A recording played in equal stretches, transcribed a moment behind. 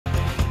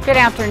Good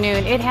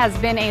afternoon. It has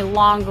been a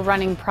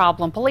long-running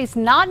problem. Police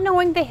not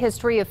knowing the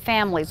history of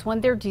families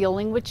when they're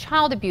dealing with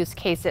child abuse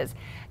cases.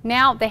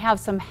 Now they have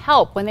some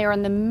help when they are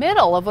in the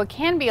middle of what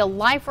can be a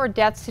life or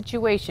death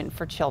situation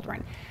for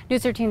children.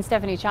 News 13's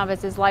Stephanie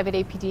Chavez is live at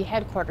APD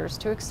headquarters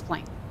to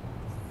explain.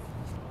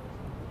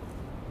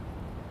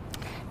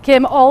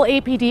 Kim, all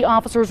APD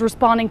officers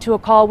responding to a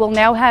call will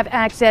now have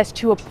access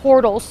to a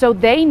portal so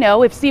they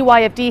know if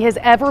CYFD has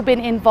ever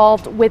been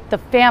involved with the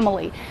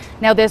family.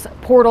 Now, this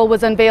portal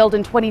was unveiled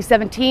in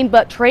 2017,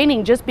 but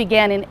training just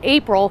began in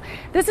April.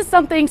 This is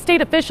something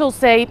state officials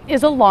say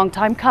is a long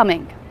time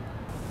coming.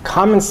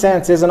 Common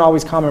sense isn't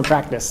always common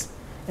practice.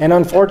 And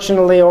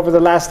unfortunately, over the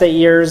last 8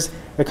 years,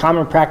 the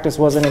common practice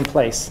wasn't in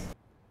place.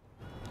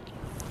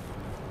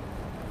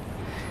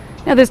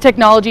 Now, this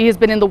technology has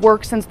been in the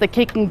works since the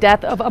kicking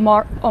death of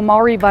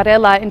Omari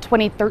Varela in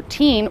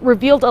 2013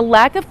 revealed a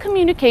lack of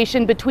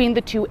communication between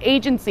the two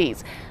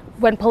agencies.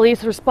 When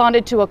police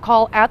responded to a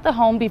call at the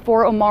home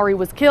before Omari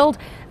was killed,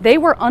 they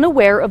were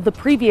unaware of the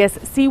previous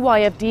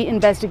CYFD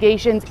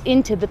investigations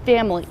into the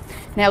family.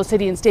 Now,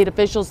 city and state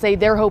officials say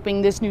they're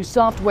hoping this new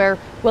software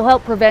will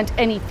help prevent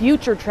any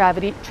future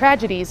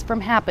tragedies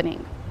from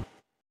happening.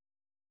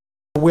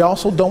 We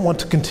also don't want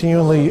to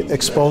continually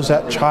expose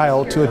that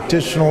child to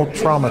additional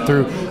trauma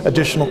through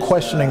additional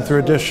questioning, through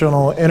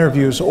additional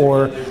interviews,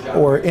 or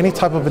any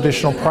type of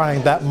additional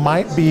prying that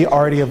might be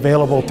already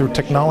available through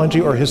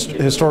technology or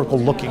historical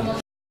looking.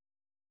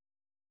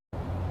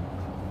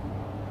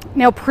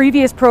 Now,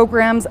 previous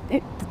programs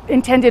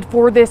intended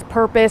for this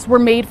purpose were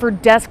made for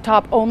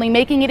desktop only,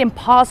 making it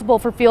impossible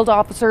for field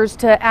officers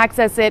to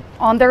access it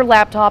on their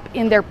laptop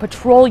in their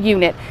patrol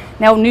unit.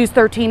 Now, News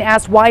 13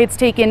 asked why it's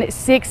taken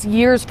 6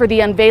 years for the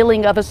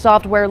unveiling of a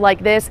software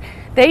like this.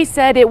 They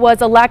said it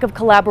was a lack of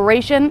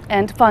collaboration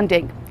and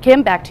funding.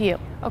 Kim, back to you.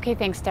 Okay,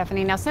 thanks,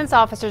 Stephanie. Now, since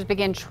officers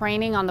began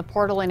training on the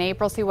portal in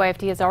April,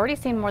 CYFD has already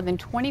seen more than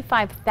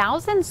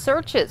 25,000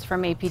 searches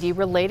from APD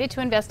related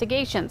to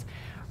investigations.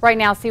 Right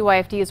now,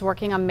 CYFD is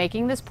working on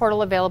making this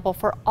portal available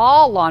for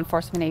all law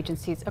enforcement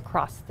agencies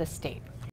across the state.